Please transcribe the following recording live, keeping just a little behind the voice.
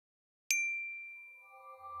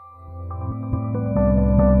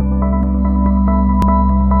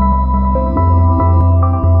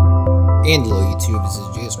And hello YouTube, this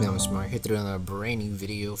is GSmanimsmart here to do another brand new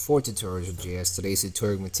video for tutorials with JS. Today's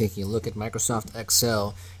tutorial we're taking a look at Microsoft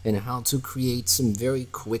Excel and how to create some very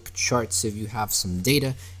quick charts if you have some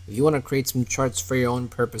data. If you want to create some charts for your own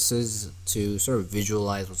purposes to sort of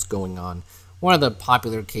visualize what's going on. One of the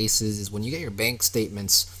popular cases is when you get your bank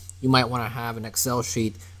statements, you might want to have an Excel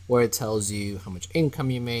sheet where it tells you how much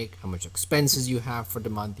income you make, how much expenses you have for the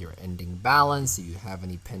month, your ending balance, if you have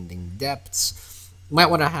any pending debts. You might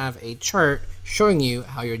want to have a chart showing you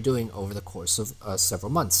how you're doing over the course of several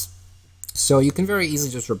months. So you can very easily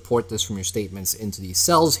just report this from your statements into these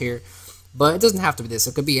cells here, but it doesn't have to be this.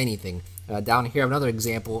 It could be anything. Down here, I have another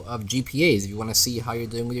example of GPAs. If you want to see how you're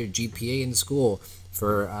doing with your GPA in school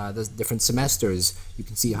for the different semesters, you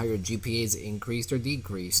can see how your GPA is increased or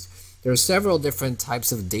decreased. There are several different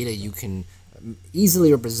types of data you can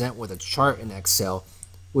easily represent with a chart in Excel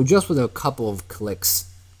with a couple of clicks.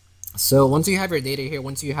 So once you have your data here,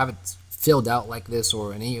 once you have it filled out like this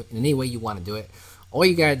or in any way you want to do it, all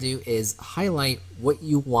you gotta do is highlight what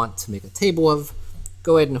you want to make a table of.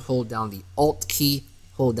 Go ahead and hold down the Alt key,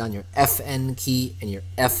 hold down your FN key and your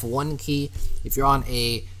F1 key. If you're on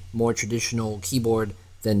a more traditional keyboard,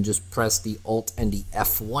 then just press the Alt and the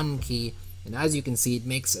F1 key. And as you can see, it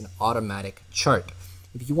makes an automatic chart.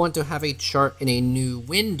 If you want to have a chart in a new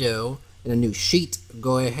window, in a new sheet,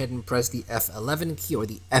 go ahead and press the F11 key or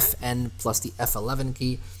the FN plus the F11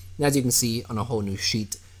 key. And as you can see, on a whole new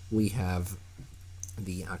sheet, we have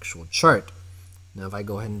the actual chart. Now, if I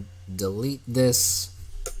go ahead and delete this,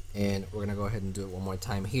 and we're gonna go ahead and do it one more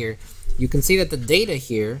time here, you can see that the data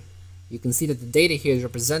here, is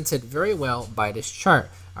represented very well by this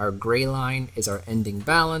chart. Our gray line is our ending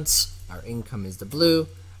balance, our income is the blue,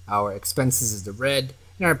 our expenses is the red,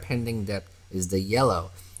 and our pending debt is the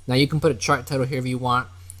yellow. Now you can put a chart title here if you want.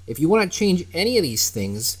 If you want to change any of these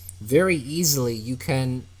things very easily, you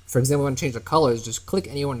can, for example, want to change the colors, just click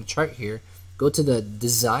anywhere on the chart here, go to the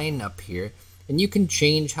design up here, and you can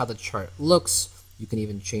change how the chart looks. You can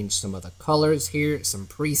even change some of the colors here, some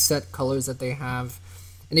preset colors that they have.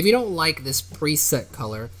 And if you don't like this preset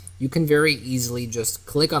color, you can very easily just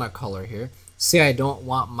click on a color here. Say I don't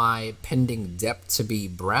want my pending debt to be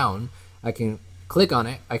brown. I can click on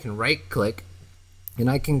it, I can right click, and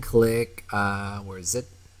I can click, where is it?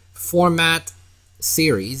 Format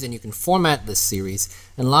series, and you can format this series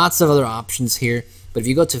and lots of other options here. But if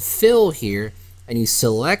you go to fill here and you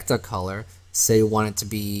select a color, say you want it to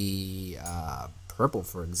be purple,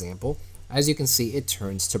 for example, as you can see, it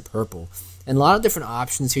turns to purple. And a lot of different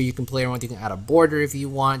options here you can play around with. You can add a border if you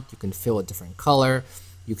want. You can fill a different color.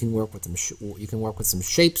 You can work with some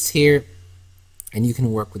shapes here. And you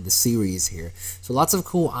can work with the series here. So lots of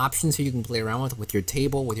cool options here you can play around with your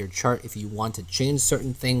table, with your chart, if you want to change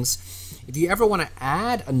certain things. If you ever want to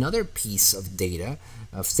add another piece of data,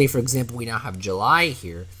 say for example we now have July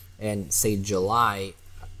here, and say July,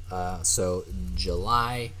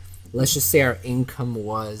 July, let's just say our income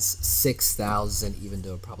was 6,000, even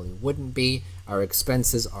though it probably wouldn't be. Our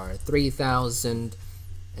expenses are 3,000,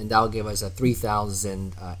 and that'll give us a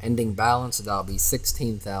 3,000 ending balance, so that'll be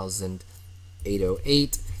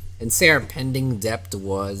 16,808, and say our pending debt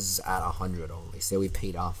was at 100 only. Say we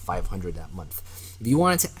paid off 500 that month. If you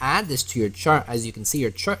wanted to add this to your chart, as you can see,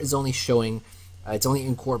 your chart is only showing, it's only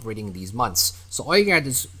incorporating these months. So all you gotta do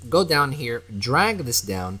is go down here, drag this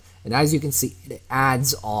down, and as you can see, it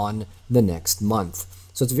adds on the next month.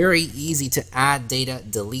 So it's very easy to add data,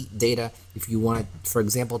 delete data. If you want to, for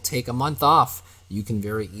example, take a month off, you can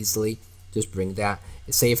very easily just bring that.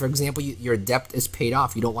 Say, for example, your debt is paid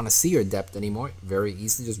off. You don't want to see your debt anymore. Very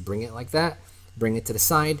easily, just bring it like that. Bring it to the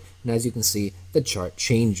side. And as you can see, the chart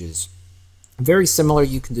changes. Very similar,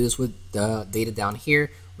 you can do this with the data down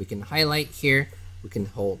here. We can highlight here. We can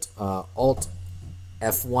hold Alt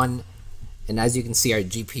F1. And as you can see, our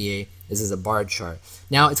GPA, this is a bar chart.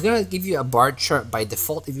 Now, it's going to give you a bar chart by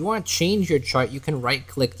default. If you want to change your chart, you can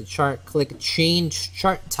right-click the chart, click Change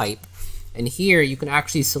Chart Type. And here you can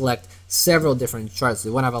actually select several different charts. If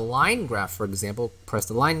you want to have a line graph, for example, press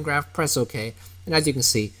the line graph, press OK. And as you can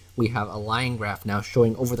see, we have a line graph now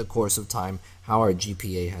showing over the course of time how our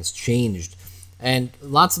GPA has changed. And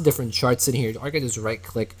lots of different charts in here. All you gotta do is right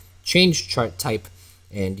click, change chart type,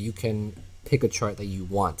 and you can pick a chart that you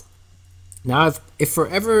want. Now, if for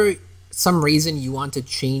ever some reason you want to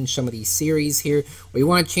change some of these series here, or you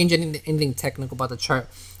want to change anything technical about the chart,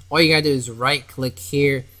 all you gotta do is right click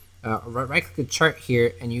here, right click the chart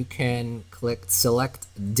here, and you can click select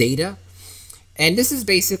data, And this is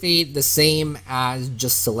basically the same as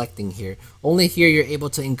just selecting here. Only here you're able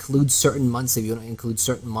to include certain months if you want to include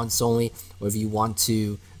certain months only, or if you want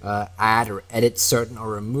to add or edit certain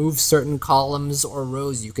or remove certain columns or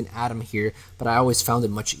rows, you can add them here. But I always found it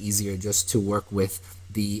much easier just to work with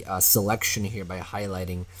the selection here by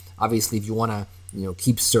highlighting. Obviously, if you want to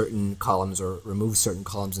keep certain columns or remove certain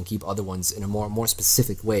columns and keep other ones in a more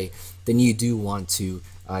specific way, then you do want to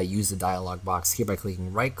use the dialog box here by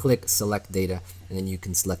clicking right click, select data, and then you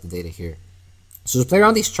can select the data here. So to play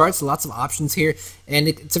around these charts, lots of options here, and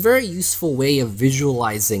it's a very useful way of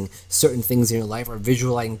visualizing certain things in your life or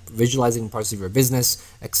visualizing parts of your business.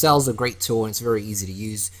 Excel is a great tool and it's very easy to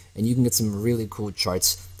use, and you can get some really cool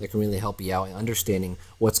charts that can really help you out in understanding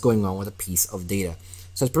what's going on with a piece of data.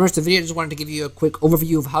 So that's pretty much the video. I just wanted to give you a quick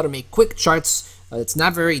overview of how to make quick charts. It's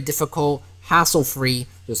not very difficult, hassle-free.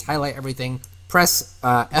 Just highlight everything, press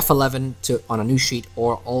F11 on a new sheet,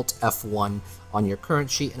 or Alt F1 on your current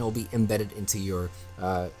sheet, and it will be embedded into your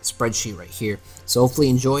spreadsheet right here. So hopefully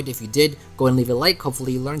you enjoyed. If you did, go ahead and leave a like.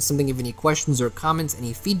 Hopefully you learned something. If you have any questions or comments,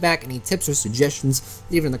 any feedback, any tips or suggestions,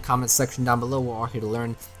 leave it in the comments section down below. We're all here to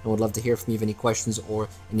learn, and would love to hear from you. If any questions or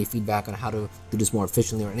any feedback on how to do this more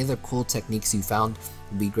efficiently, or any other cool techniques you found,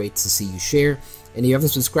 it would be great to see you share. And if you haven't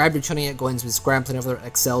subscribed to the channel yet, go ahead and subscribe. Plenty of other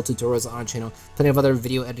Excel tutorials on our channel, plenty of other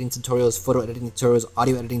video editing tutorials, photo editing tutorials,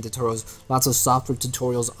 audio editing tutorials, lots of software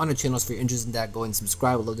tutorials on our channel. So if you're interested in that, go ahead and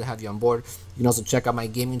subscribe. I'd love to have you on board. You can also check out my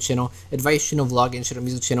gaming channel, advice channel, vlogging channel,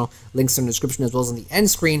 music channel. Links are in the description as well as on the end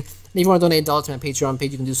screen. And if you want to donate $1 to my Patreon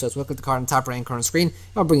page, you can do so as well. Click the card on the top right hand corner of the screen, and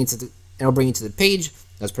I'll bring you to the page.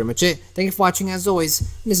 That's pretty much it. Thank you for watching as always.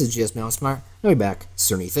 And this is GSmanimsmart. I'll be back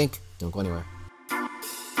sooner than you think. Don't go anywhere.